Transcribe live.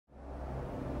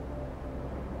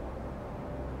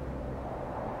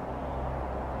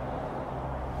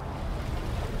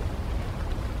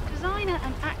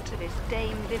activist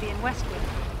Dame Vivian Westwood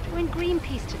joined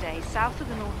Greenpeace today south of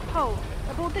the North Pole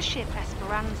aboard the ship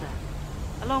Esperanza.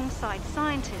 Alongside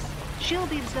scientists, she'll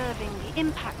be observing the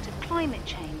impact of climate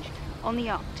change on the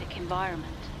Arctic environment.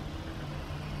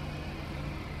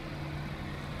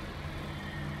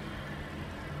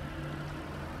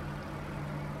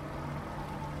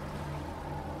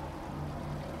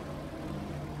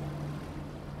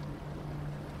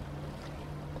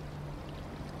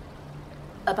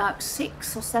 About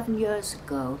 6 or 7 years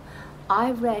ago,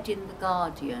 I read in The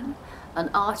Guardian an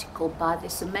article by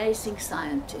this amazing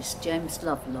scientist, James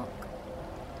Lovelock.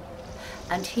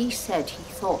 And he said he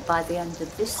thought by the end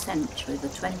of this century, the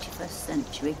 21st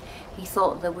century, he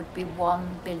thought there would be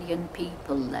 1 billion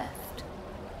people left.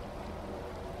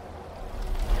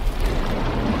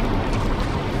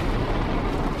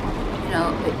 You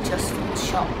know, it just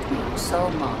shocked me so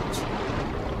much.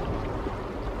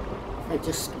 It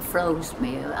just froze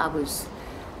me. I was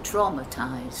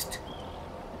traumatized.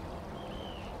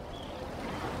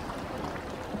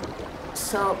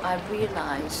 So I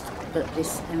realized that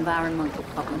this environmental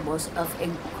problem was of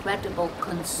incredible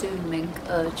consuming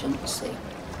urgency.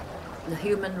 The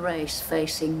human race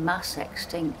facing mass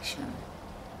extinction.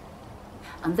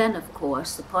 And then, of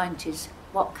course, the point is,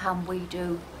 what can we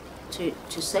do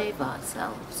to save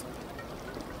ourselves?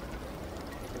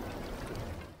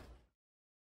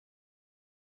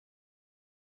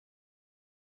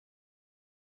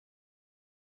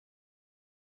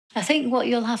 I think what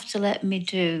you'll have to let me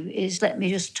do is let me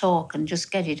just talk and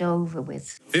just get it over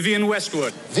with. Vivian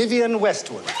Westwood. Vivian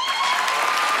Westwood.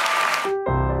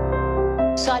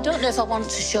 So I don't know if I want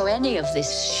to show any of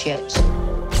this shit.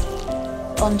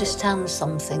 Understand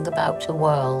something about the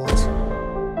world.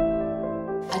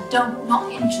 I'm not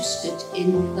interested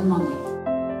in the money.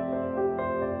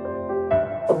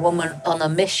 A woman on a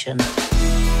mission.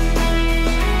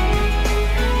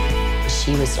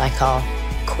 She was like our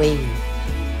queen.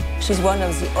 She's one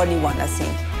of the only one, I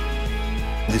think.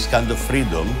 This kind of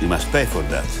freedom, you must pay for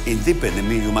that.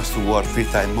 Independently, you must work 3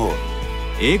 times more.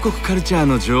 英国カルチャー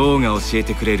の女王が教え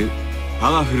てくれるパ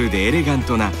ワフルでエレガン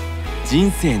トな人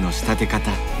生の仕立て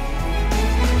方。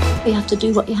You have to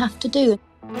do what you have to do.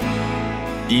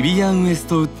 ヴィヴィアン・ウエス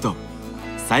トウッド、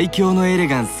最強のエレ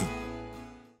ガンス。